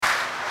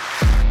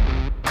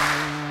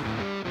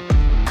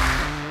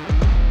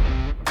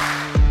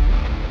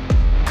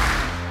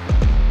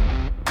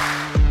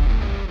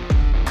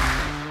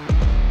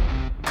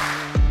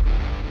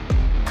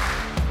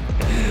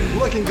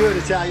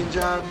Italian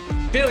job?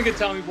 Feeling good,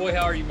 Tommy boy.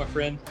 How are you, my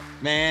friend?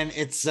 Man,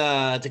 it's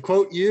to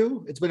quote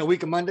you, it's been a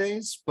week of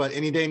Mondays, but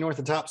any day north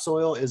of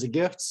topsoil is a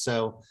gift.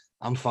 So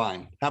I'm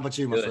fine. How about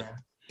you, my Good. friend?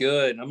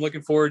 Good. I'm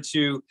looking forward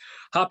to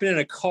hopping in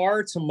a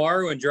car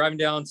tomorrow and driving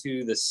down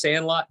to the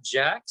Sandlot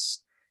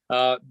Jacks.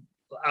 I'm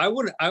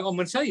going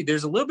to tell you,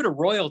 there's a little bit of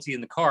royalty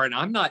in the car, and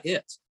I'm not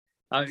it.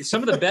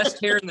 Some of the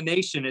best hair in the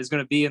nation is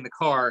going to be in the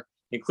car,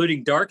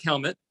 including Dark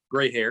Helmet,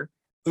 great hair,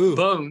 Ooh.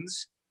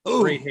 Bones,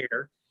 Ooh. great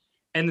hair,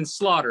 and then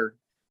Slaughter.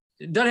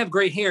 Doesn't have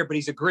great hair, but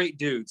he's a great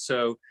dude.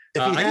 So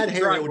if he had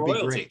hair, it would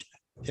be great.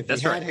 If That's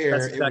he had right. hair,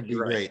 That's it would exactly be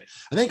right. great.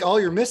 I think all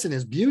you're missing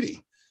is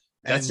beauty.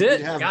 That's And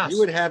it. You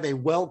would have a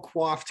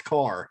well-coiffed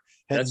car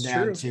heading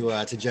down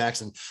to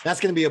Jackson. That's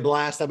going to be a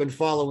blast. I've been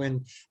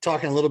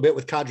talking a little bit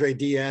with Cadre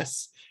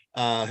DS,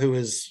 who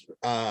was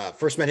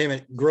first met him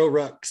at Grow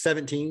Ruck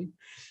 17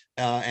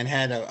 and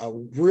had a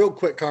real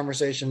quick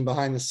conversation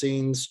behind the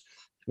scenes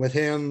with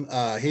him.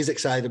 He's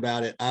excited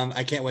about it.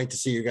 I can't wait to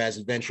see your guys'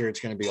 adventure. It's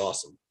going to be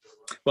awesome.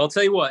 Well, I'll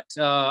tell you what,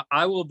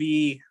 I will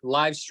be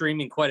live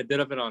streaming quite a bit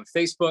of it on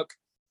Facebook,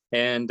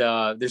 and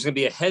there's going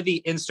to be a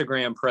heavy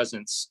Instagram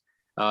presence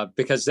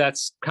because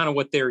that's kind of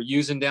what they're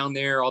using down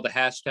there, all the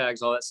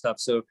hashtags, all that stuff.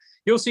 So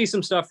you'll see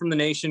some stuff from the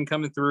nation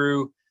coming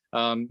through.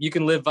 You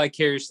can live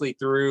vicariously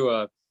through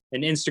an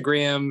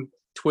Instagram,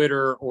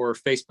 Twitter, or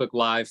Facebook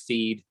live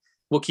feed.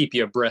 We'll keep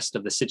you abreast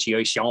of the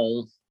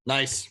situation.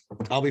 Nice.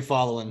 I'll be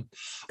following.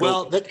 Cool.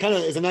 Well, that kind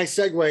of is a nice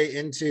segue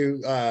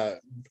into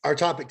our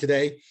topic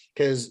today,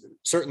 because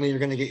certainly you're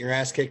going to get your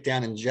ass kicked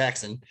down in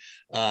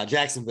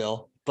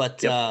Jacksonville.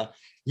 But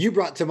you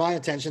brought to my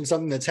attention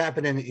something that's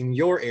happening in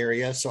your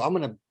area. So I'm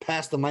going to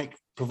pass the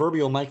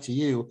proverbial mic to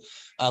you,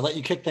 let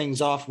you kick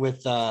things off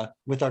with our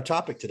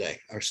topic today,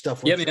 our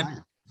stuff we're trying.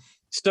 Man.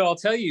 So I'll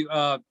tell you,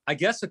 I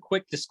guess a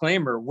quick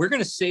disclaimer, we're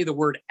going to say the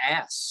word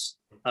ass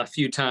a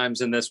few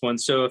times in this one.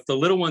 So if the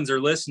little ones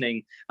are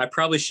listening, I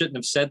probably shouldn't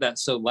have said that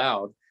so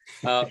loud.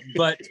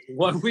 But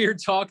what we're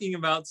talking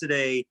about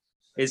today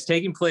is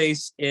taking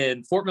place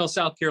in Fort Mill,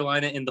 South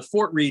Carolina, in the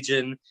Fort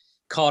region,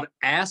 called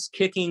Ass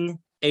Kicking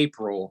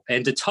April.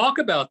 And to talk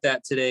about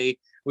that today,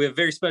 we have a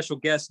very special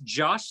guest,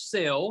 Josh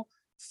Sale,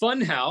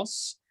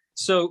 Funhouse.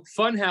 So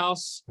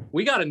Funhouse,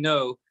 we got to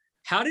know,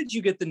 how did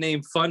you get the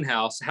name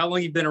Funhouse? How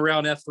long you been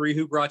around F3?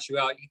 Who brought you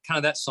out? Kind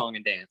of that song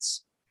and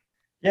dance.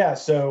 Yeah.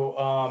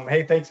 So,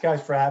 hey, thanks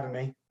guys for having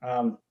me.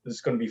 This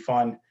is going to be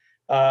fun.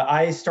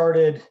 I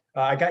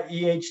got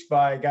EH'd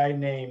by a guy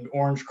named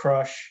Orange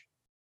Crush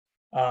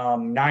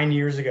 9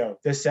 years ago.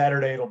 This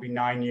Saturday, it'll be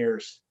 9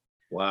 years.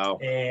 Wow.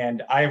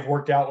 And I have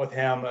worked out with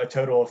him a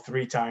total of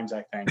 3 times,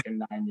 I think,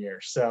 in 9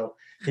 years. So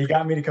he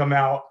got me to come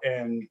out,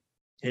 and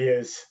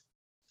he's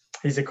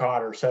a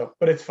cotter. So,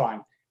 but it's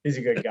fine. He's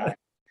a good guy.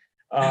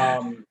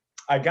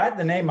 I got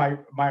the name,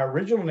 my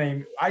original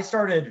name, I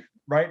started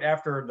right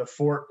after the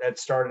fort had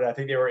started. I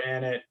think they were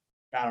in it,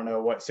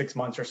 6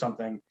 months or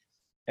something.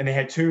 And they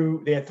had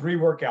 3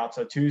 workouts,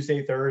 a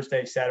Tuesday,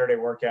 Thursday, Saturday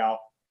workout,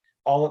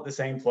 all at the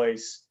same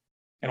place.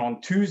 And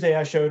on Tuesday,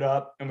 I showed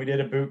up and we did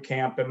a boot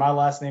camp, and my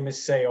last name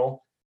is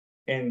Sale,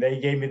 and they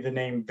gave me the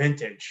name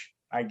Vintage.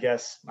 I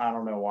guess, I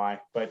don't know why,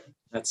 but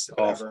that's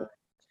whatever. Awful.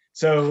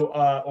 So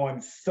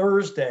on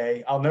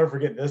Thursday, I'll never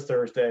forget this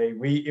Thursday,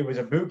 it was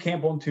a boot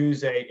camp on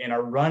Tuesday and a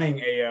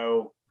running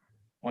AO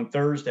on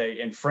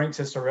Thursday, and Frank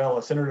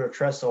Cicerella, Senator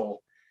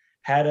Tressel,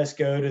 had us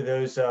go to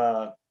those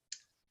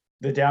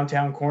the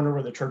downtown corner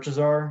where the churches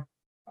are.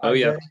 Oh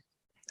yeah,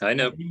 I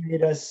know. He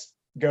made us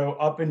go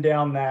up and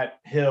down that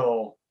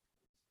hill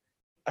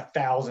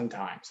 1,000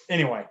 times.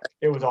 Anyway,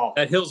 it was awful.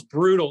 That hill's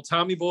brutal.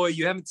 Tommy boy,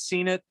 you haven't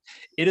seen it.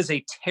 It is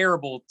a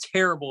terrible,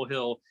 terrible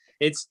hill.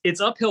 It's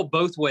uphill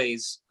both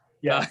ways.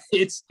 Yeah,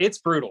 it's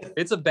brutal.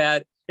 It's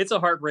a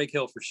heartbreak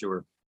hill for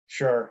sure.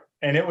 Sure,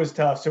 and it was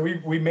tough. So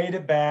we made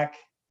it back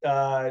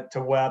to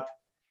WEP,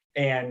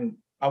 and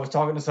I was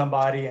talking to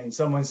somebody, and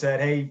someone said,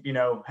 "Hey,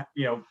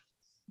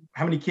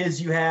 how many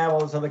kids you have?" All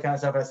this other kind of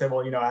stuff. And I said,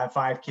 "Well, I have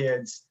 5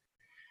 kids,"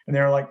 and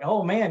they were like,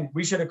 "Oh man,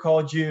 we should have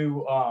called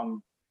you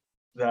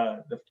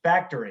the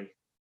factory."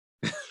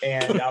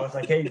 And I was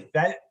like, "Hey,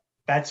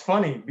 that's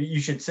funny. But you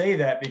should say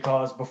that,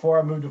 because before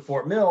I moved to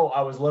Fort Mill,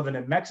 I was living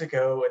in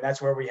Mexico, and that's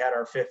where we had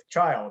our 5th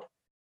child,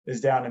 is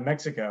down in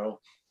Mexico,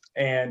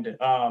 and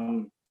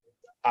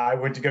I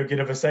went to go get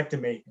a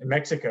vasectomy in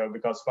Mexico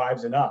because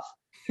 5's enough."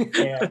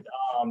 And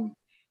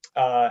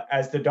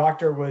as the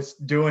doctor was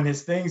doing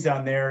his things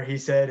down there, he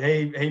said,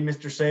 hey,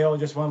 Mr. Sale,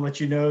 just want to let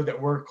you know that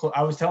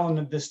I was telling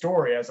him this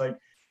story. I was like,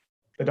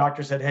 the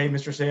doctor said, "Hey,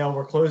 Mr. Sale,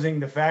 we're closing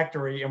the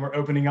factory and we're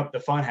opening up the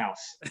fun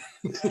house."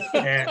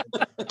 And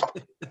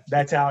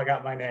that's how I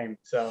got my name.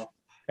 So,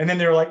 and then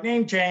they were like,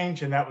 "Name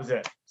change," and that was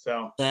it.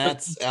 So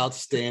that's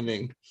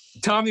outstanding.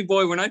 Tommy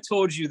boy, when I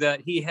told you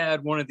that he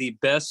had one of the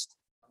best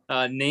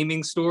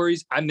naming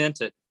stories, I meant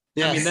it.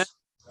 Yes. I mean,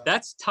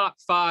 that's top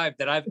 5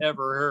 that I've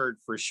ever heard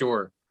for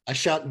sure. I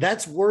shout,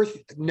 that's worth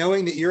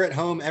knowing that you're at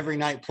home every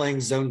night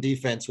playing zone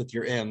defense with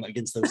your M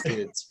against those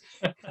kids.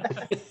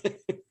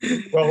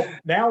 Well,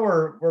 now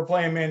we're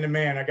playing man to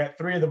man. I got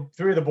three of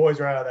the boys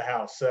are out of the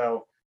house,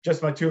 so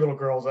just my two little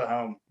girls at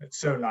home. It's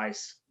so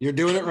nice. You're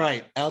doing it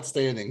right.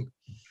 Outstanding.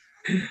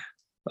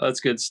 That's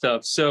good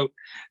stuff. So,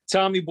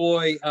 Tommy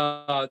boy,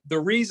 the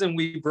reason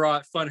we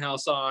brought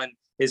Funhouse on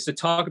is to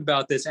talk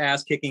about this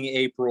ass-kicking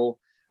April.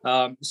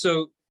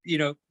 So,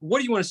 what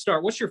do you want to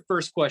start? What's your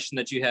first question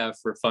that you have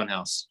for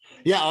Funhouse?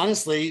 Yeah,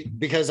 honestly,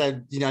 because I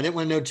didn't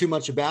want to know too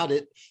much about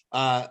it.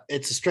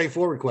 It's a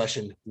straightforward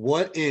question.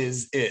 What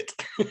is it?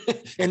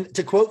 And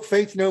to quote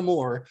Faith No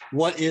More,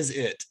 what is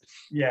it?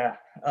 Yeah.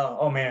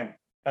 Oh man,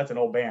 that's an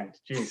old band.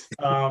 Jeez.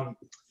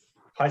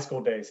 High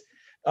school days.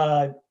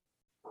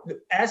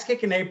 Ass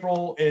Kicking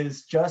April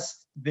is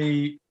just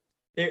I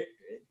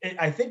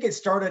think it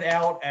started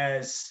out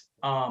as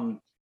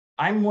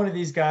I'm one of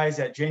these guys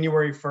that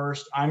January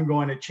 1st, I'm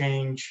going to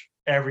change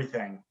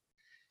everything.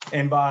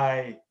 And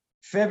by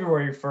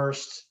February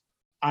 1st,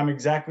 I'm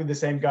exactly the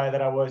same guy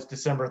that I was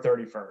December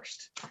 31st.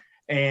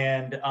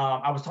 And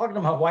I was talking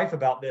to my wife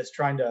about this,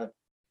 trying to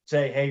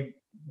say, hey,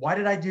 why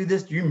did I do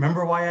this? Do you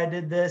remember why I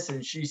did this?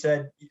 And she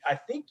said, I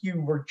think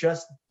you were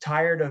just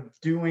tired of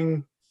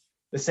doing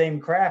the same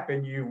crap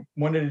and you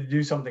wanted to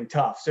do something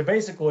tough. So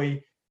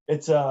basically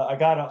it's I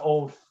got an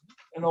old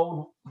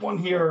one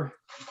here,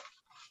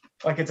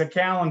 like it's a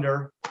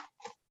calendar.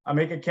 I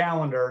make a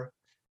calendar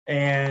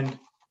and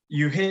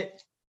you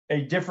hit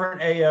a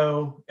different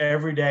AO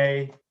every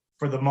day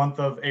for the month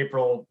of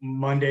April,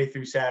 Monday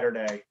through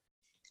Saturday.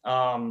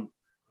 And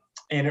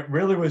it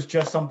really was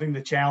just something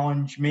to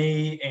challenge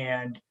me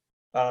and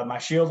my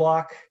shield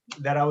lock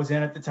that I was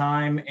in at the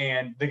time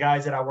and the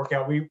guys that I work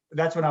out.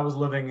 That's when I was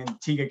living in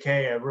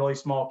Tigakay, a really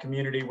small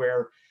community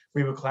where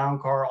we have a clown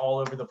car all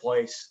over the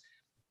place.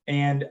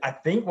 And I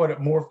think what it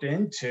morphed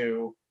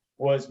into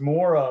was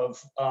more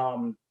of,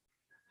 and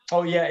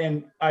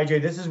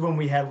IJ, this is when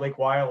we had Lake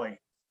Wiley.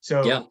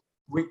 So yeah.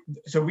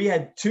 we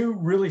had two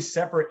really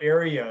separate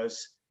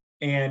areas,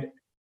 and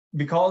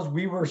because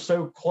we were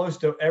so close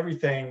to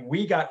everything,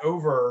 we got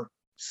over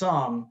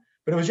some,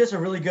 but it was just a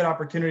really good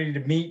opportunity to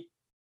meet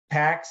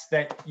packs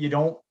that you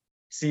don't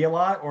see a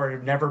lot or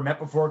have never met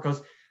before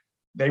because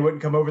they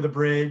wouldn't come over the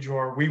bridge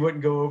or we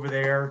wouldn't go over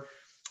there.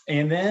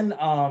 And then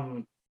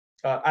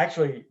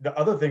actually the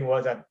other thing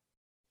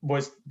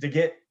was to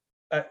get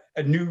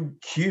a new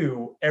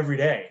cue every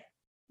day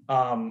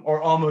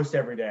or almost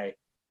every day.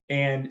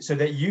 And so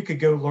that you could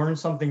go learn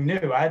something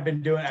new. I'd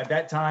been doing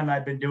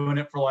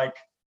it for like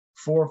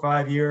 4 or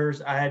 5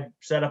 years. I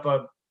set up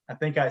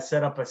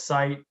a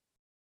site,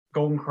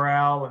 Golden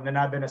Corral, and then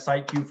I've been a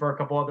site cue for a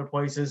couple other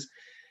places.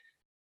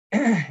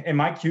 And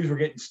my cues were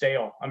getting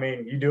stale. I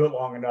mean, you do it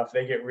long enough,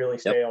 they get really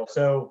stale. Yep.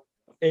 So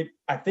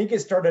I think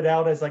it started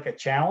out as like a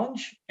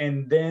challenge,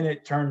 and then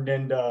it turned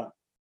out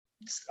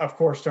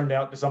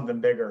to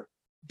something bigger.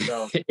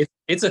 So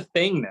it's a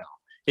thing now.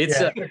 It's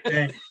a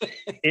thing.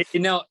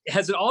 Now,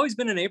 has it always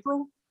been in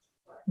April?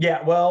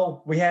 Yeah,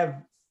 well, we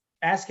have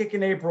Ass Kick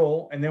in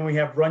April, and then we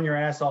have Run Your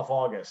Ass Off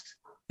August.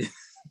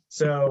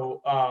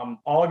 So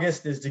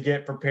August is to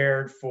get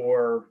prepared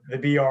for the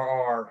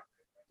BRR.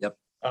 Yep.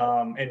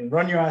 And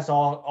Run Your Ass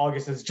Off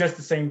August is just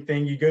the same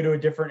thing. You go to a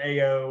different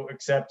AO,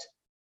 except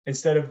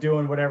instead of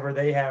doing whatever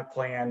they have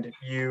planned,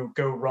 you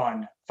go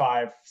run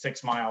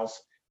 5-6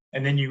 miles,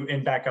 and then you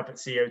end back up at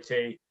COT.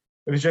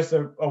 It was just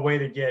a way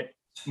to get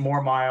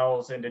more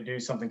miles and to do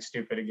something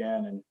stupid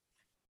again.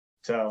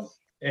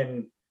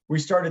 And we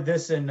started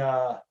this in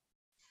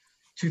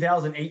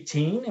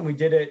 2018, and we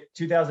did it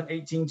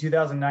 2018,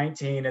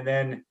 2019, and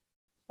then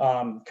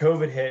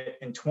COVID hit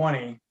in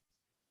 20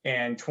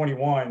 and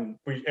 21.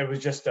 It was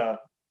just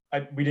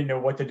we didn't know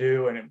what to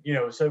do, and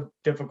it was so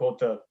difficult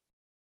to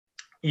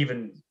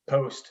even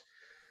post.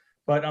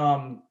 But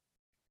and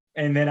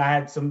then I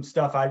had some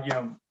stuff.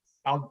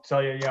 I'll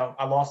tell you,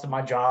 I lost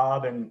my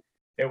job, and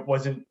I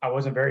wasn't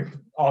very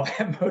all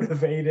that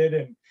motivated,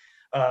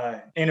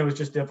 and it was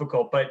just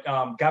difficult. But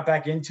got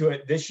back into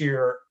it this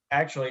year.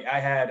 Actually, I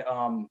had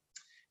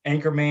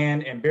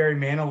Anchorman and Barry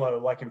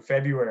Manilow like in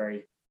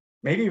February.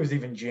 Maybe it was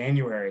even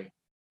January.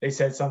 They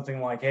said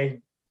something like,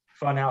 hey,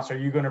 Funhouse, are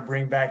you going to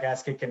bring back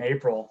Ass Kick in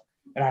April?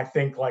 And I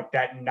think like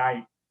that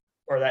night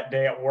or that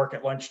day at work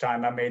at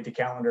lunchtime, I made the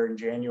calendar in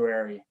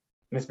January.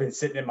 And it's been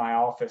sitting in my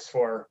office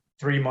for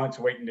 3 months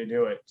waiting to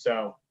do it.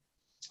 So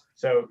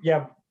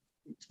yeah,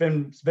 it's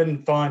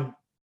been fun,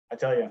 I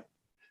tell you.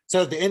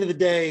 So at the end of the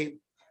day,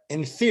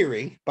 in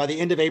theory, by the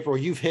end of April,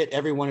 you've hit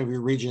every one of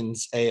your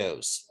region's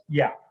AOs.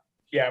 Yeah.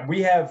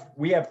 We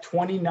have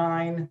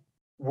 29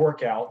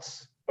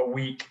 workouts a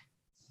week.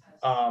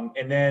 We have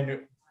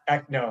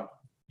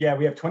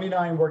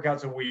 29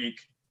 workouts a week.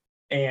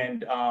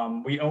 And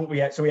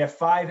we have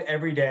 5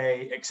 every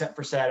day except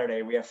for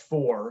Saturday. We have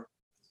 4.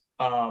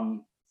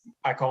 I'm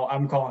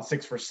calling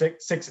 6 for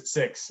 6 at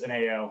 6 in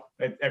AO.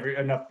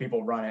 Enough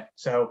people run it.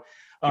 So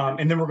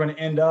and then we're going to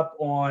end up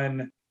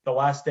on the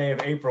last day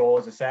of April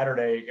is a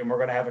Saturday, and we're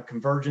going to have a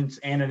convergence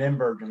and an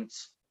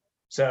invergence.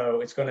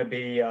 So it's going to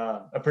be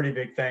a pretty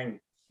big thing.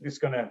 It's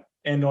going to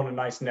end on a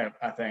nice note,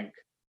 I think.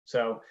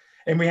 So,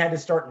 and we had to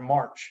start in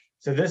March.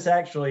 So this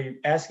actually,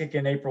 Ass Kick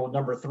in April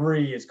number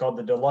 3 is called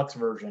the deluxe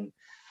version,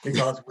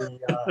 because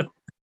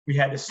we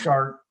had to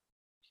start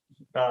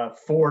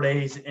 4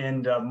 days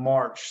into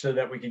March so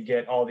that we could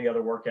get all the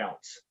other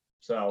workouts.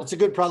 So it's a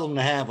good problem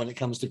to have when it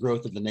comes to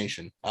growth of the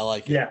nation. I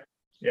like it.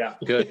 Yeah.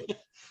 Good.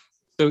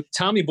 So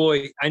Tommy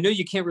Boy, I know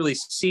you can't really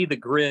see the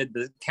grid,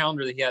 the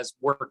calendar that he has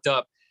worked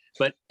up,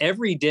 but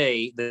every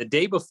day, the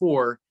day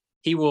before,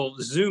 he will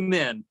zoom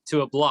in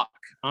to a block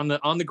on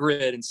the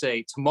grid and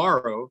say,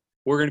 tomorrow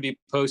we're going to be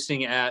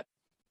posting at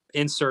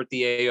insert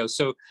the AO.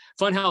 So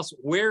Funhouse,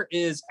 where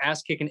is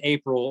Ass Kicking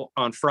April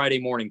on Friday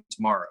morning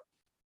tomorrow?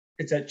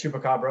 It's at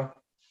Chupacabra.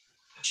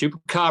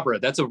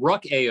 Chupacabra. That's a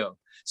ruck AO.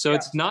 So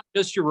it's not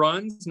just your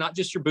runs, not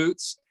just your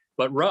boots,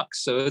 but rucks.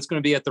 So it's going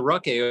to be at the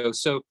ruck AO.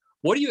 So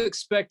what do you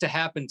expect to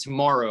happen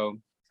tomorrow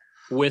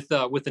with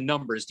the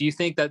numbers? Do you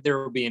think that there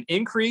will be an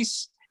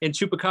increase in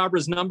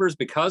Chupacabra's numbers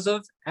because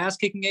of Ass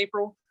Kicking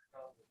April?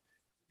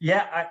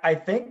 Yeah, I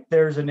think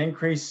there's an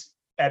increase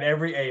at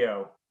every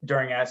AO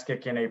during Ass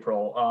Kicking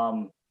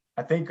April.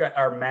 I think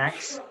our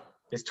max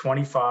is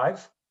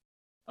 25.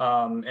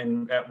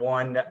 And at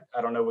one,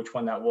 I don't know which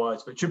one that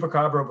was, but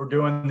Chupacabra, we're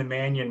doing the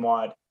Manion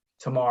WOD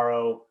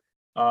tomorrow.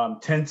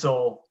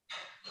 Tinsel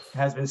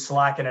has been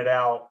slacking it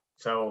out.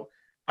 So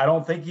I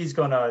don't think he's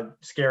going to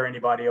scare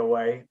anybody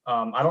away.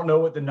 I don't know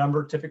what the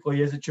number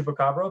typically is at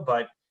Chupacabra,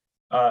 but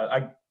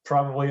I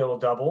probably it'll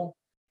double.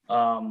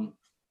 And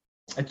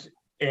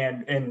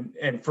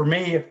for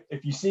me,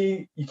 if you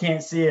see, you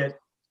can't see it.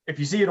 If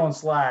you see it on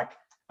Slack,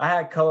 I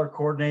had color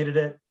coordinated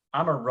it.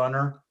 I'm a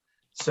runner.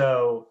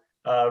 So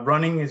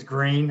running is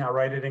green. I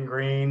write it in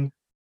green.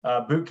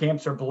 Boot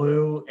camps are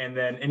blue. And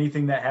then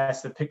anything that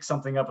has to pick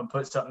something up and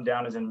put something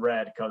down is in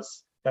red,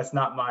 because that's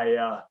not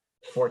my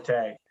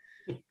forte.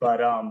 But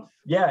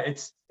yeah,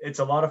 it's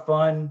a lot of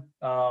fun.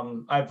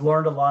 I've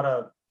learned a lot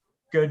of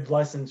good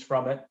lessons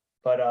from it.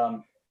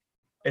 But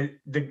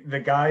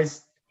the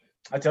guys,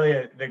 I tell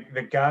you,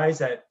 the guys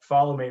that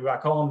follow me, I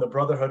call them the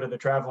Brotherhood of the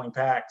Traveling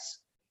Packs.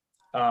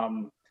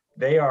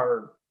 They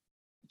are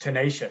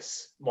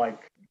tenacious,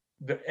 like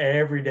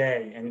every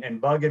day,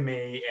 and bugging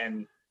me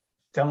and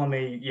telling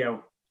me,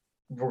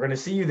 we're going to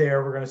see you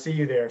there. We're going to see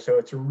you there. So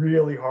it's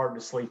really hard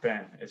to sleep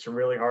in. It's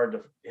really hard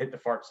to hit the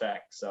fart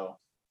sack. So.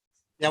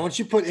 Yeah, once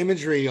you put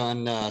imagery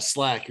on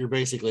Slack, you're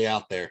basically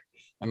out there.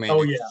 I mean,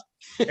 oh yeah,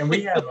 and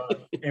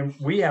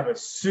we have a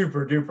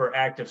super duper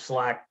active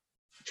Slack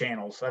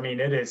channels. I mean,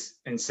 it is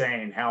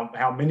insane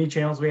how many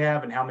channels we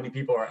have and how many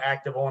people are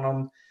active on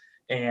them.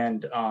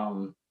 And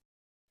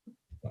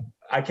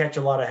I catch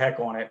a lot of heck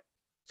on it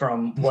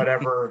from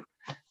whatever.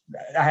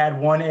 I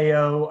had one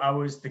AO, I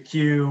was the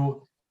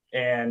Q,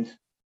 and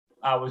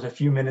I was a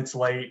few minutes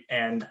late,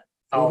 and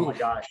oh my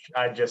gosh,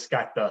 I just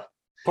got the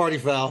party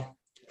foul.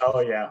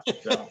 Oh yeah.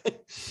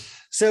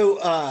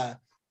 So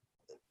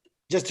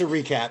just to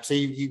recap, so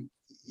you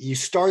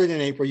started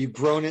in April, you've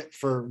grown it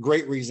for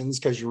great reasons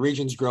because your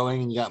region's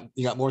growing and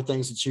you got more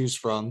things to choose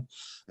from.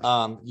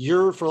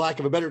 You're, for lack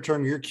of a better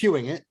term, you're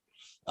queuing it.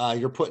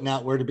 You're putting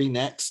out where to be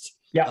next.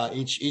 Yeah.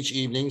 Each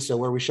evening. So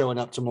where are we showing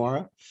up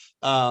tomorrow?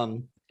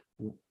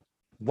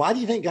 Why do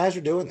you think guys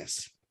are doing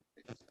this?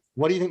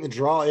 What do you think the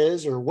draw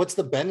is, or what's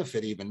the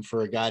benefit even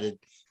for a guy to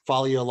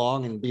follow you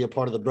along and be a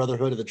part of the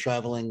Brotherhood of the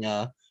Traveling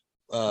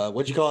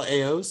what'd you call it?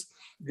 AOs?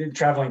 The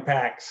Traveling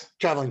Packs.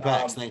 Traveling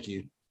Packs. Thank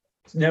you.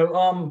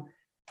 No,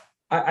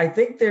 I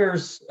think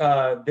there's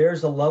a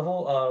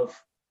level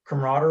of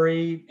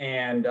camaraderie,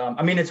 and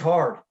I mean, it's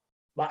hard.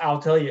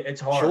 I'll tell you, it's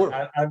hard.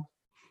 Sure.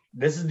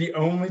 This is the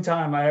only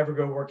time I ever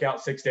go work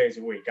out 6 days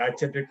a week. I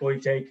typically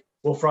take,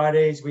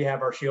 Fridays we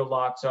have our shield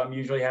lock, so I'm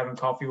usually having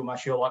coffee with my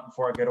shield lock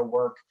before I go to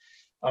work.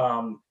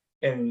 And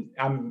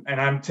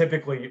I'm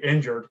typically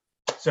injured,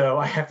 so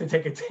I have to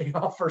take a day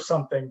off or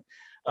something.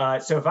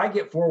 So if I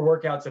get 4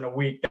 workouts in a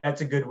week,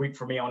 that's a good week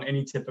for me on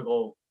any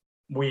typical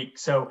week.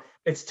 So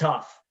it's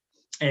tough.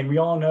 And we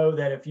all know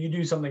that if you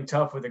do something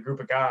tough with a group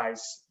of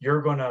guys,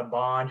 you're going to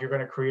bond, you're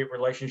going to create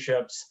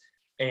relationships,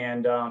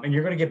 and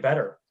you're going to get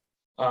better.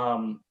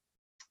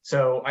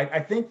 So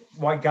I think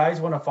why guys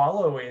want to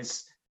follow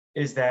is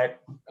that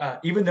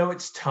even though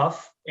it's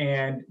tough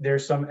and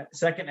there's some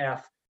second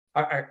F,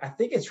 I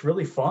think it's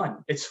really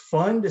fun. It's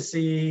fun to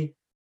see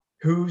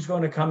who's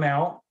going to come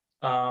out.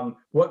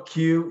 What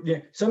queue?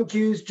 Yeah, some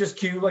queues just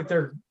queue like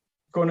they're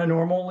going to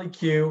normally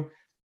queue.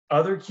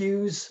 Other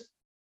queues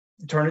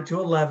turn it to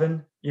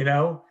 11. It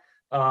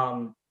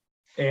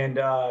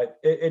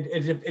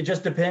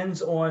just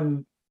depends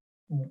on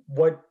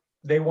what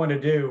they want to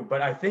do.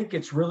 But I think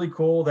it's really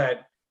cool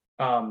that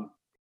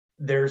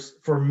there's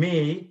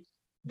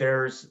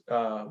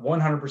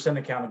 100%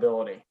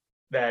 accountability.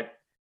 That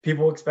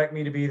people expect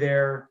me to be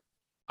there.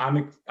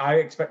 I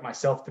expect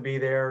myself to be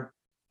there.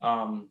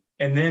 And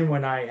then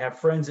when I have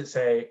friends that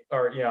say,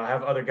 or I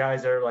have other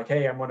guys that are like,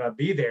 hey, I'm going to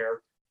be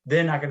there,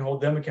 then I can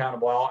hold them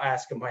accountable. I'll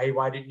ask them, hey,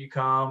 why didn't you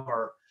come,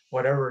 or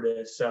whatever it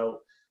is.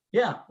 So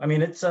yeah, I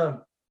mean, it's I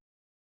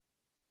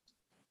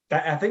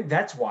think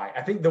that's why.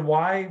 I think the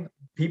why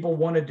people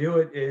want to do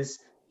it is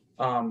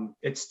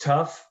it's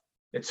tough,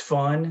 it's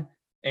fun,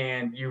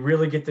 and you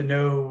really get to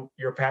know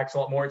your packs a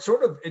lot more. It's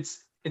sort of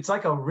it's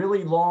like a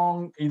really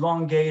long,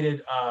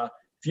 elongated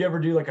if you ever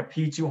do like a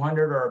P200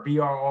 or a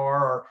BRR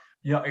or,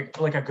 you know,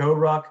 like a Go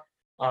Ruck,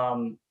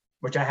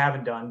 which I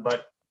haven't done,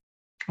 but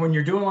when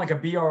you're doing like a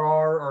BRR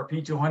or a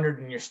P200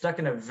 and you're stuck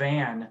in a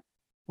van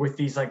with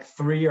these like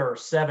 3 or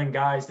 7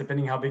 guys,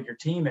 depending how big your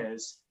team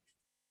is,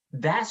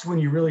 that's when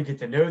you really get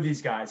to know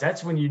these guys.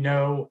 That's when you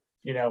know,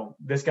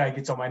 this guy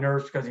gets on my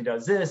nerves because he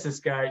does this. This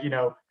guy,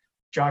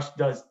 Josh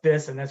does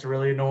this, and that's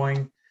really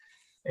annoying.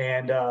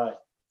 And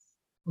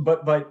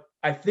but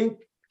I think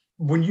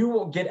when you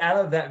will get out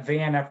of that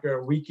van after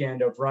a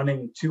weekend of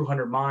running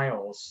 200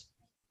 miles,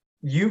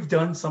 you've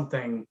done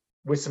something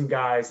with some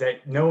guys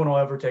that no one will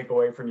ever take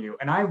away from you.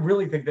 And I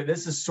really think that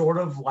this is sort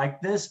of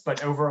like this,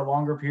 but over a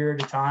longer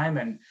period of time,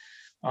 and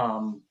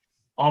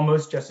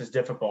almost just as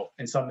difficult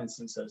in some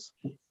instances.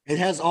 It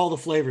has all the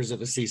flavors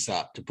of a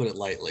CSOP, to put it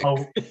lightly.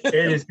 Oh, it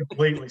is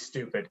completely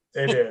stupid.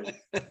 It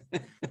is.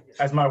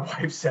 As my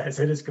wife says,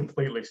 it is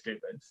completely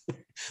stupid.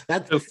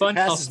 That's so fun.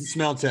 Passes the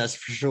smell test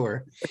for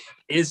sure.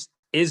 Is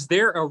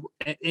there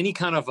any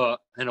kind of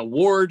an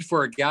award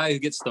for a guy who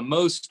gets the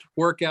most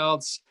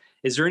workouts?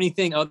 Is there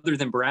anything other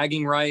than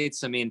bragging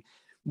rights? I mean,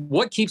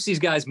 what keeps these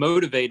guys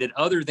motivated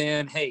other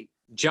than, hey,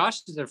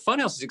 Josh, the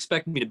Funhouse is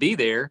expecting me to be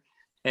there,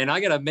 and I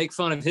got to make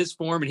fun of his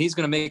form, and he's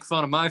going to make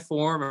fun of my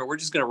form, or we're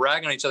just going to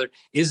rag on each other.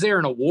 Is there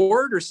an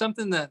award or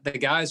something that the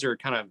guys are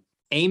kind of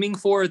aiming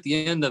for at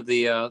the end of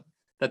the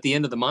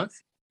month?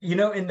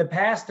 In the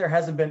past, there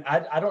hasn't been,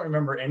 I don't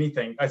remember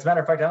anything. As a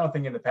matter of fact, I don't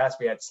think in the past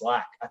we had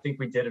Slack. I think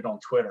we did it on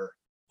Twitter.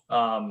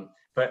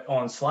 But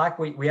on Slack,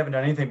 we haven't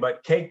done anything.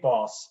 But Cake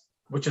Boss,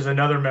 which is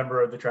another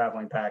member of the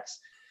Traveling Packs,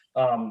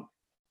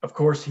 of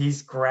course,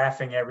 he's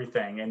graphing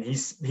everything. And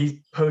he's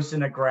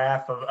posting a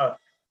graph of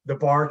the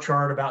bar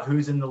chart about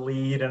who's in the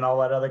lead and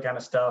all that other kind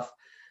of stuff.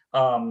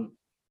 I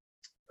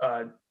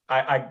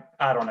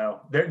don't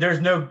know.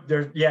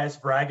 It's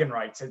bragging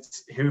rights.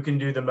 It's who can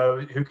do the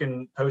most, who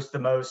can post the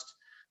most,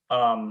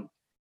 who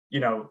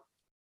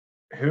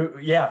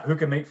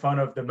can make fun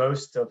of the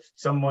most of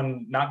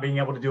someone not being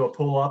able to do a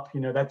pull up.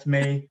 That's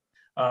me.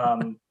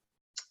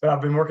 But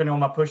I've been working on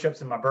my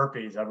push-ups and my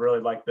burpees. I really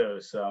like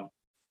those. So,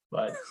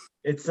 but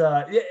it's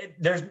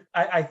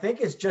I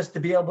think it's just to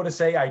be able to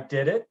say I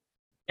did it.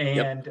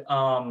 And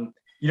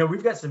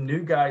we've got some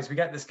new guys. We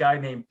got this guy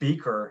named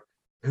Beaker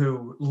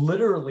who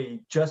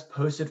literally just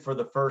posted for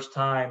the first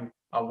time,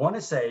 I want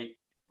to say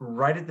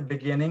right at the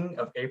beginning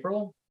of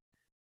April.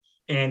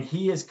 And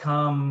he has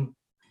come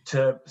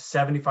to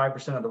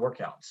 75% of the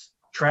workouts,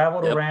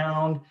 traveled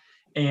around.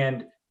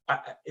 And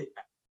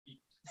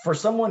for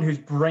someone who's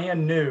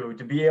brand new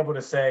to be able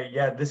to say,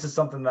 yeah, this is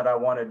something that I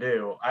want to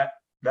do,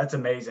 that's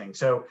amazing.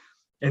 So,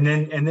 and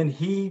then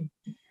he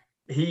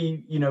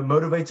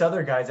motivates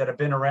other guys that have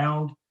been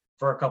around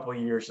for a couple of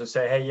years to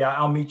say, hey, yeah,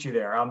 I'll meet you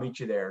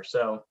there.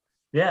 So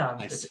yeah,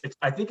 nice.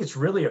 I think it's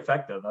really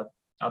effective.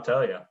 I'll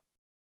tell you.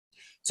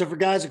 So for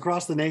guys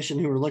across the nation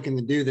who are looking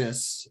to do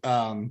this,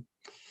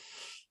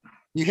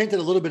 you hinted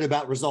a little bit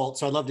about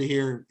results. So I'd love to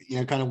hear,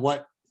 kind of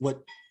what I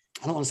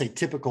don't want to say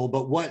typical,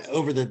 but what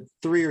over the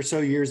 3 or so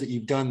years that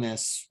you've done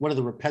this, what are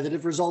the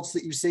repetitive results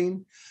that you've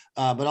seen?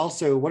 But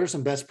also, what are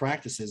some best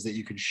practices that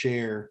you could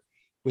share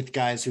with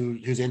guys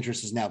whose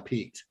interest is now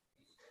peaked?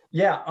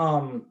 Yeah,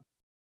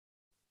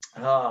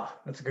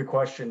 that's a good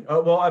question.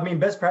 Well, I mean,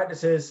 best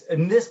practices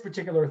in this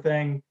particular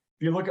thing,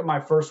 if you look at my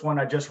first one,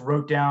 I just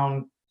wrote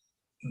down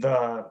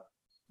the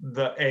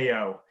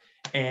AO.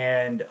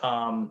 And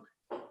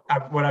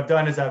what I've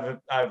done is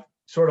I've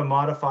sort of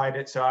modified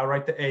it. So I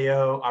write the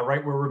AO, I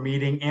write where we're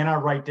meeting, and I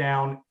write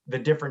down the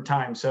different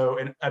times. So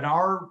in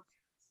our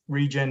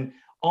region,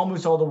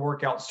 almost all the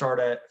workouts start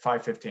at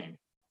 5:15.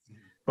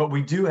 But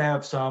we do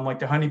have some, like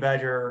the Honey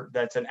Badger,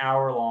 that's an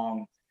hour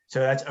long. So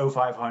that's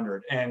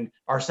 0500. And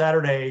our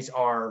Saturdays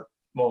are,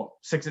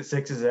 6 at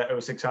 6 is at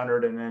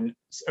 0600 and then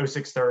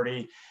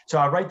 0630. So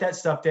I write that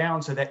stuff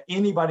down so that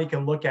anybody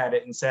can look at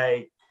it and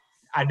say,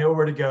 I know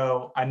where to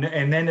go. And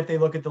then if they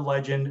look at the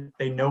legend,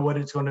 they know what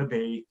it's going to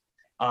be.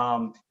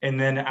 And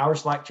then our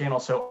Slack channel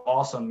is so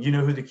awesome. You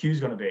know who the queue is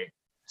going to be.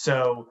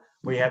 So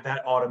we have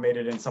that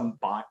automated in some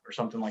bot or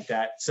something like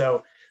that.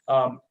 So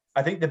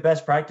I think the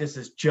best practice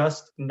is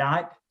just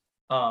not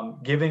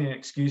giving an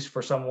excuse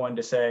for someone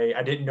to say,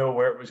 I didn't know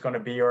where it was going to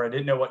be, or I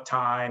didn't know what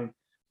time,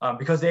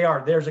 because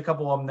there's a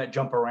couple of them that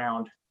jump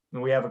around,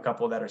 and we have a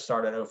couple that are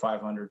start at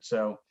 0500.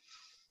 So,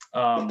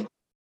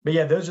 but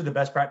yeah, those are the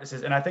best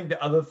practices. And I think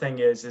the other thing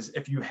is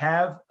if you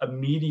have a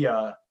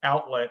media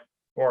outlet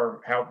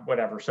or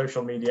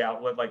social media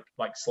outlet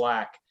like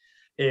Slack,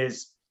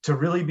 is to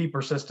really be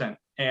persistent.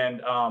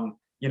 And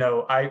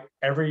like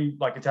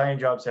Italian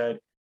Job said,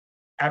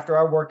 after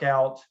I work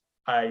out,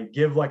 I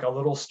give like a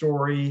little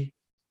story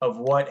of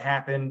what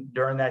happened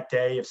during that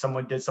day. If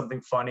someone did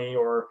something funny,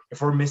 or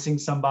if we're missing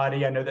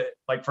somebody. I know that,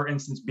 like, for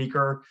instance,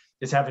 Beaker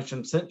is having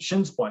some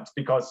shin splints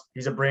because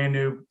he's a brand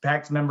new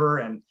PAX member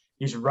and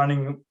he's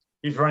running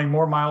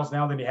more miles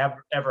now than he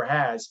ever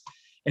has.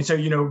 And so,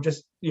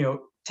 just,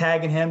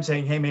 tagging him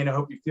saying, hey man, I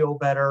hope you feel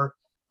better.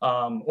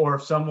 Or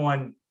if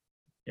someone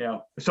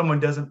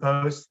doesn't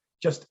post,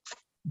 just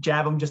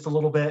jab them just a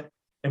little bit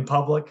in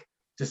public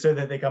just so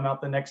that they come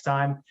out the next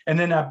time. And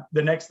then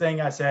the next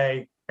thing I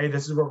say, hey,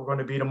 this is where we're going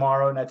to be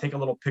tomorrow. And I take a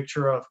little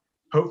picture of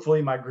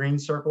hopefully my green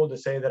circle to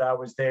say that I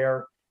was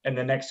there, and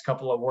the next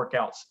couple of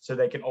workouts so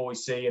they can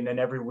always see. And then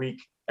every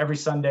week, every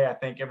Sunday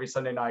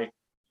night,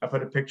 I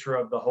put a picture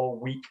of the whole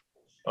week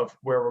of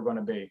where we're going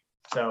to be.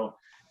 So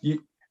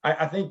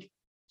I think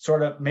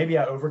sort of maybe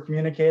I over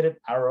communicated.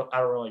 I don't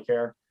really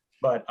care,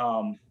 but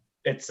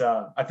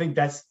I think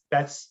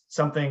that's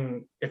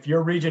something. If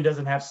your region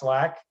doesn't have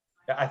Slack,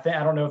 I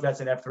don't know if that's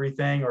an F3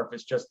 thing or if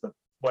it's just the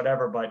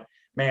whatever, but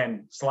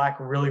man, Slack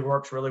really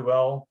works really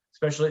well,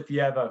 especially if you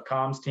have a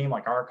comms team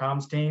like our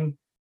comms team.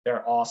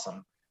 They're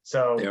awesome.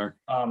 So They are.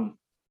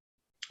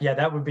 Yeah,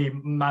 that would be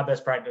my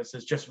best practice,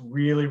 is just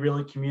really,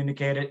 really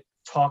communicate it,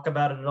 talk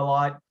about it a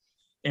lot.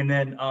 And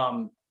then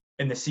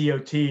in the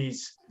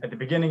COTs at the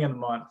beginning of the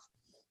month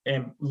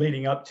and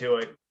leading up to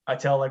it, I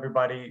tell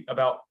everybody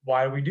about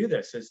why we do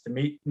this. Is to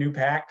meet new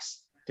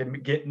packs, to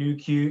get new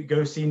Q,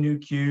 go see new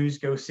Qs,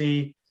 go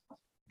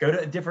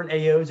to different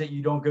AOs that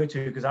you don't go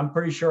to, because I'm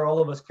pretty sure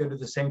all of us go to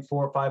the same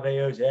 4 or 5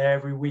 AOs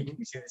every week.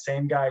 We see the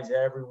same guys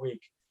every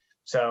week.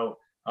 So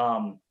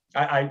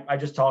I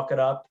just talk it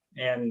up,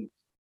 and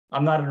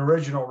I'm not an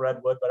original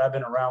Redwood, but I've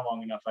been around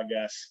long enough, I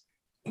guess.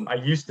 I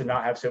used to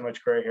not have so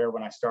much gray hair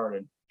when I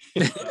started.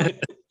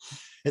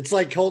 It's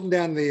like holding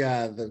down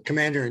the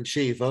commander in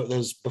chief,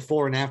 those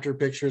before and after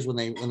pictures when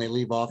they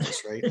leave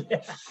office, right?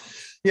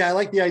 Yeah, I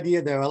like the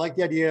idea though. I like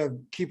the idea of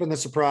keeping the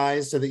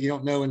surprise so that you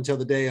don't know until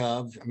the day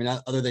of. I mean,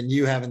 other than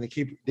you having the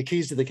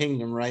keys to the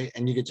kingdom, right?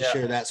 And you get to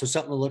share that. So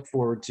something to look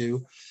forward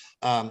to.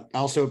 I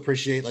also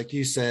appreciate, like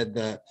you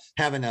said,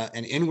 having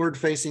an inward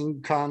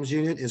facing comms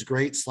unit is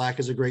great. Slack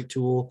is a great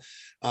tool.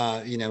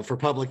 For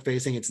public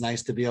facing, it's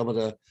nice to be able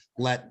to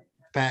let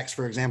packs,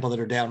 for example, that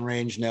are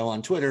downrange know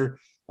on Twitter,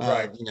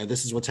 right.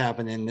 This is what's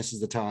happening, this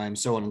is the time,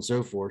 so on and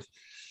so forth.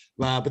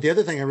 But the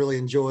other thing I really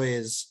enjoy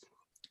is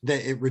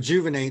that it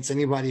rejuvenates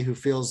anybody who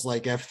feels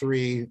like their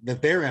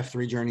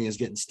F3 journey is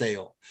getting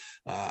stale.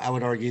 I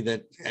would argue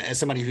that as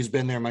somebody who's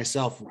been there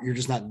myself, you're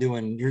just not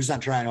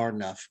trying hard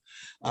enough.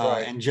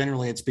 Right. And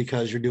generally it's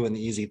because you're doing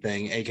the easy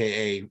thing,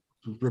 AKA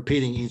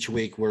repeating each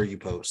week where you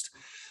post.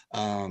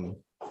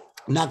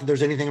 Not that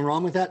there's anything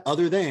wrong with that,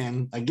 other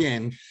than,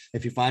 again,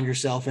 if you find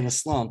yourself in a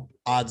slump,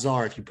 odds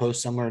are if you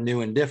post somewhere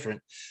new and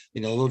different, a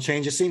little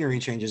change of scenery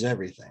changes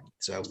everything.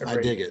 So I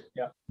dig it.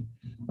 Yeah.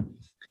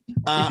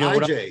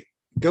 IJ,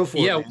 go for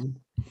it, man.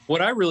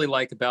 What I really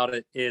like about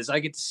it is I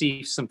get to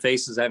see some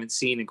faces I haven't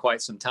seen in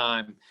quite some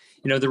time.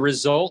 The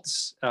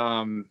results,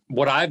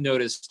 what I've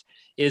noticed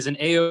is an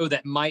AO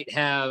that might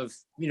have,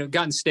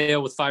 gotten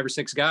stale with 5 or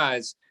 6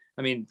 guys.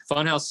 I mean,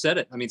 Funhouse said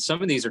it. I mean,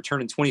 some of these are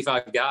turning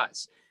 25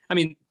 guys. I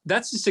mean,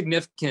 that's a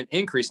significant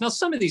increase. Now,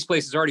 some of these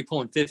places are already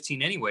pulling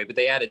 15 anyway, but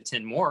they added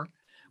 10 more.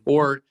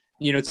 Or,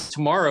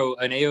 tomorrow,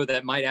 an AO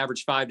that might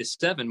average 5 to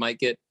 7 might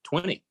get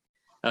 20.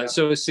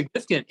 So a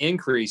significant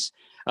increase.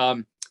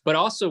 But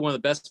also one of the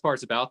best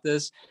parts about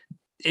this,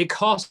 it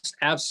costs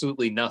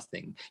absolutely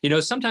nothing.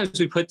 Sometimes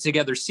we put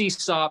together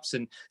CSOPs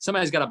and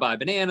somebody's got to buy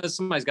bananas,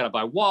 somebody's got to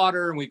buy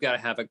water, and we've got to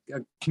have a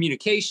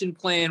communication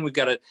plan. We've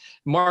got to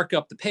mark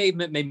up the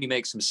pavement, maybe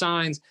make some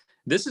signs.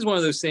 This is one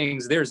of those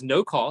things. There's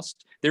no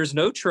cost. There's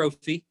no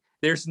trophy.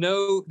 There's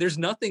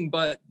nothing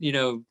but,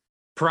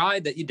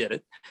 pride that you did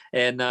it.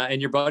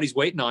 And your buddy's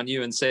waiting on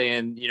you and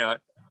saying,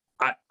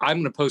 I'm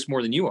going to post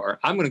more than you are.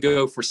 I'm going to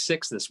go for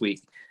 6 this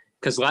week,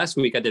 because last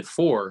week I did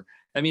 4.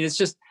 I mean, it's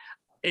just,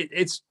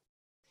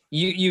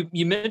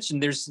 you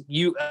mentioned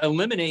you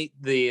eliminate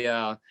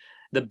the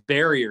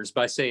barriers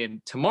by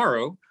saying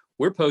tomorrow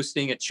we're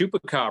posting at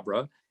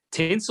Chupacabra,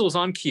 Tinsel's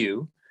on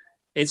cue.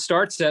 It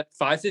starts at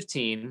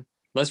 5:15.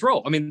 Let's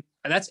roll. I mean,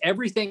 that's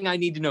everything I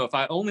need to know. If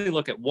I only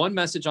look at one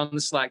message on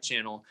the Slack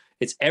channel,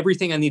 it's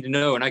everything I need to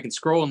know. And I can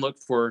scroll and look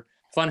for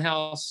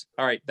Funhouse.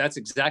 All right, that's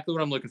exactly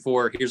what I'm looking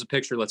for. Here's a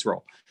picture. Let's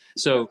roll.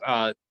 So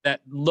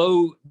that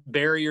low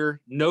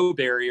barrier, no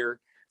barrier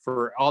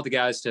for all the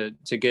guys to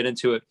get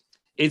into it.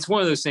 It's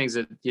one of those things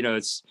that,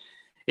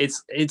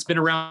 it's been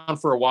around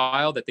for a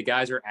while that the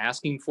guys are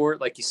asking for it.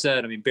 Like you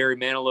said, I mean, Barry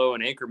Manilow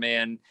and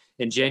Anchorman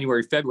in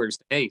January, February, say,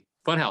 hey,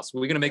 Funhouse, are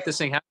we going to make this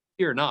thing happen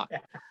here or not?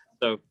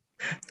 So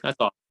that's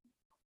all.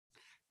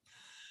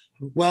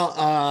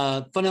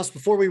 Well, Funhouse,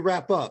 before we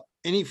wrap up,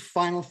 any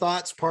final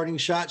thoughts, parting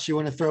shots you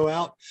want to throw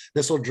out?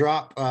 This will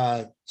drop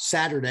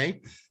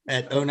Saturday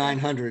at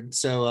 0900.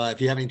 So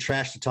if you have any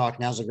trash to talk,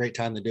 now's a great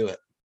time to do it.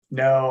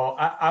 No,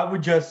 I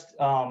would just,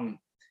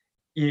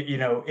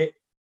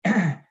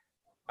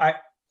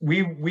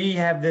 we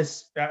have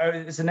this,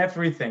 it's an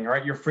F3 thing,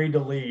 right? You're free to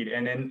lead.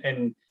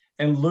 And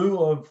in lieu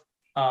of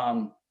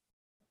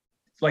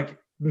like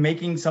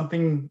making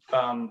something,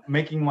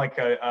 making like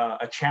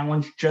a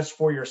challenge just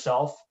for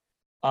yourself,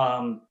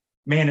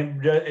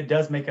 man, it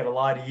does make it a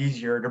lot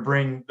easier to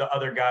bring the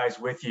other guys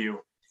with you.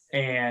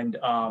 And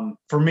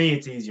for me,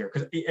 it's easier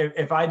because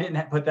if I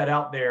didn't put that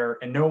out there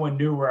and no one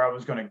knew where I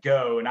was going to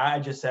go, and I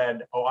just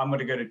said, oh, I'm going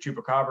to go to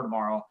Chupacabra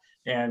tomorrow,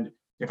 and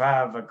if I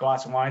have a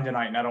glass of wine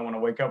tonight and I don't want to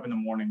wake up in the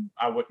morning,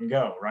 I wouldn't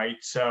go, right?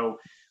 So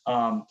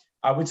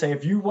I would say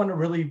if you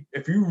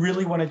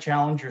really want to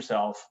challenge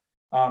yourself,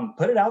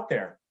 put it out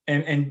there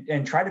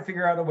and try to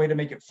figure out a way to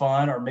make it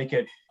fun or make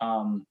it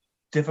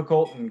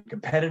difficult and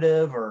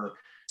competitive or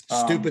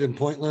stupid and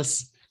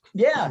pointless.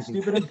 Yeah,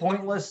 stupid and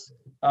pointless,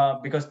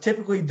 because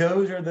typically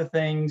those are the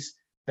things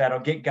that'll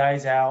get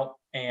guys out.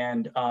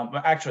 And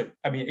actually,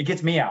 I mean, it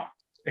gets me out.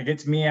 It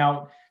gets me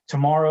out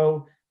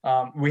tomorrow.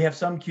 We have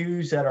some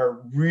cues that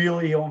are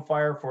really on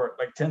fire for it,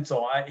 like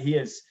Tinsel. He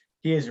is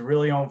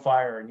really on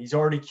fire, and he's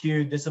already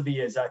cued. This will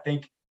be I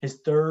think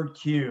his third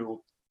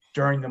cue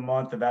during the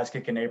month of Ass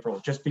Kick in April,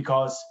 just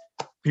because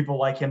people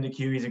like him to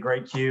cue. He's a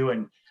great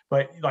cue,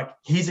 but like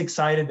he's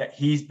excited that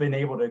he's been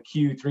able to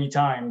cue 3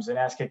 times in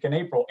Ass Kick in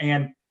April,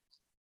 and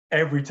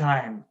every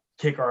time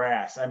kick our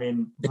ass. I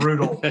mean,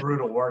 brutal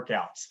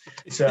workouts.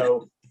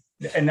 So,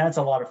 and that's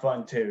a lot of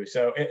fun too.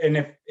 So, and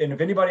if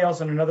anybody else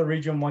in another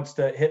region wants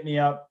to hit me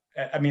up,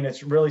 I mean,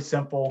 it's really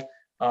simple.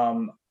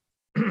 I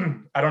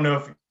don't know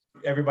if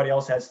everybody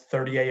else has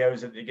 30 AOs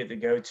that they get to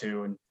go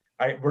to, and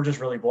we're just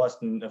really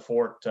blessed in the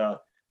fort to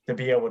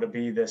be able to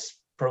be this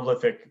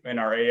prolific in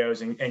our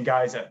AOs and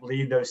guys that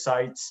lead those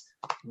sites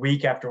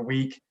week after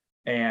week,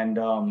 and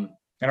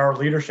our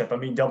leadership. I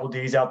mean, Double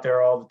D's out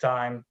there all the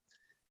time.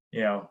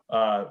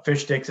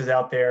 Fish Sticks is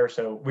out there.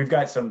 So we've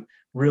got some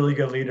really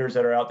good leaders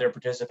that are out there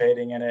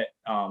participating in it.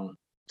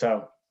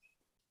 So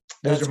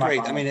that's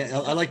great. I mean,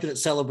 I like that it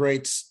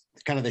celebrates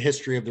kind of the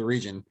history of the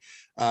region.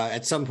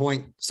 At some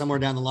point, somewhere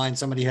down the line,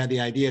 somebody had the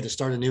idea to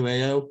start a new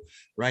AO,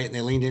 right? And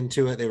they leaned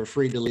into it. They were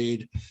free to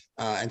lead.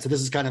 And so this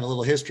is kind of a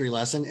little history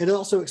lesson. It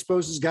also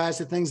exposes guys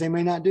to things they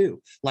may not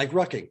do, like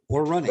rucking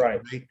or running.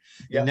 Right?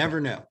 You never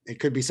know. It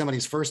could be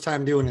somebody's first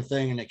time doing a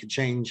thing, and it could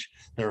change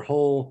their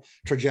whole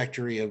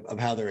trajectory of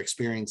how they're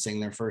experiencing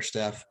their first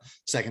F,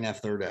 second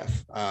F, third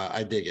F.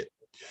 I dig it.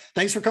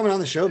 Thanks for coming on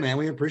the show, man.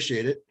 We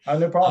appreciate it.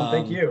 No problem.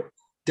 Thank you.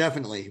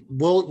 Definitely.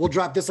 We'll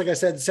drop this, like I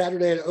said,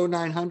 Saturday at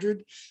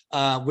 0900.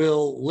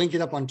 We'll link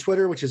it up on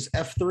Twitter, which is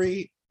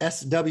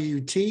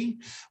F3SWT.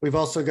 We've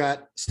also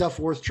got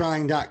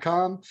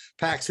stuffworthtrying.com.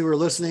 Pax who are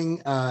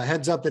listening,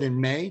 heads up that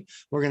in May,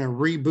 we're going to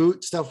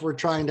reboot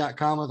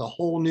stuffworthtrying.com with a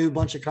whole new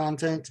bunch of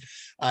content.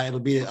 It'll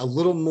be a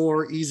little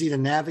more easy to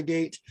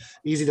navigate,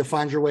 easy to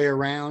find your way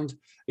around.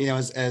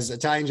 As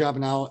Italian Job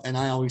and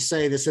I always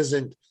say, this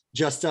isn't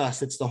just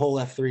us, it's the whole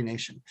F3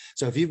 nation.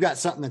 So if you've got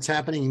something that's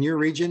happening in your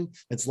region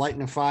that's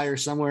lighting a fire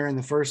somewhere in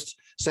the first,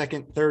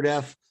 second, third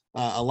F,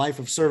 a life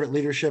of servant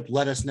leadership,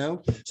 let us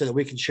know so that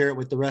we can share it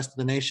with the rest of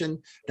the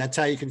nation. That's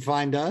how you can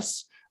find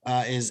us,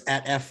 is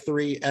at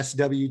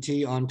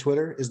F3SWT on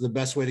Twitter is the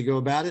best way to go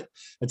about it.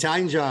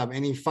 Italian Job,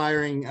 any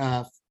firing,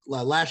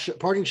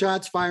 parting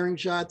shots, firing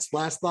shots,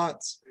 last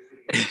thoughts?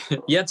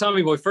 Yeah,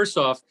 Tommy boy, first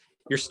off,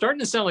 you're starting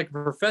to sound like a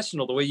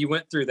professional the way you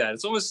went through that.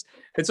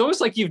 It's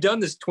almost like you've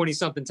done this 20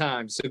 something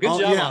times. So good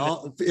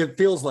job. Yeah, it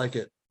feels like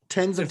it.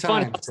 Tens of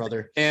times,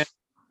 brother. And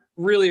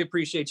really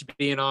appreciate you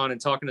being on and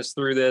talking us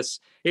through this.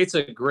 It's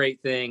a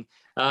great thing.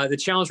 The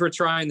challenge we're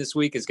trying this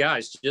week is,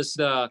 guys, just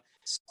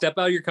step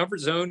out of your comfort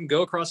zone,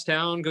 go across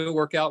town, go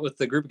work out with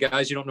the group of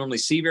guys you don't normally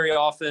see very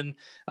often.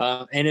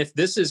 And if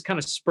this is kind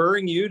of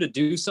spurring you to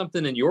do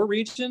something in your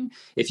region,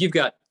 if you've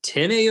got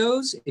 10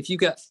 AOs, if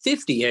you've got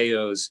 50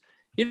 AOs,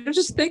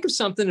 just think of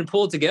something and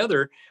pull it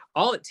together.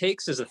 All it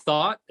takes is a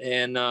thought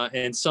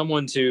and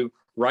someone to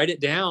write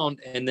it down,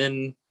 and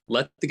then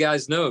let the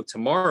guys know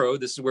tomorrow,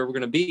 this is where we're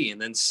going to be.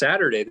 And then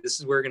Saturday, this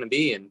is where we're going to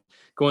be, and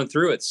going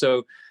through it.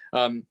 So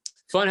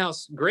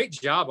Funhouse, great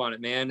job on it,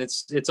 man.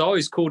 It's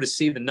always cool to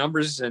see the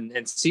numbers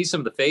and see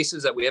some of the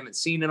faces that we haven't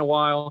seen in a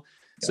while.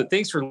 So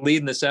thanks for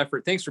leading this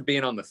effort. Thanks for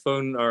being on the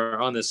phone or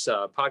on this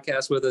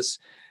podcast with us.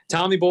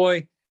 Tommy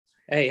boy,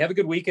 hey, have a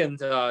good weekend.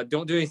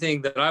 Don't do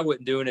anything that I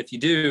wouldn't do. And if you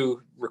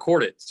do,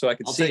 record it so I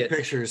can see it. I'll take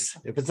pictures.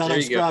 If it's not on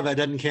Strava, it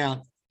doesn't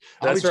count.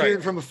 I'll be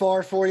cheering from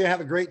afar for you. Have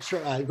a great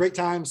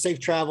time. Safe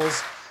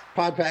travels.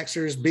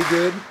 Podpaxers, be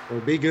good or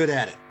be good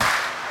at it.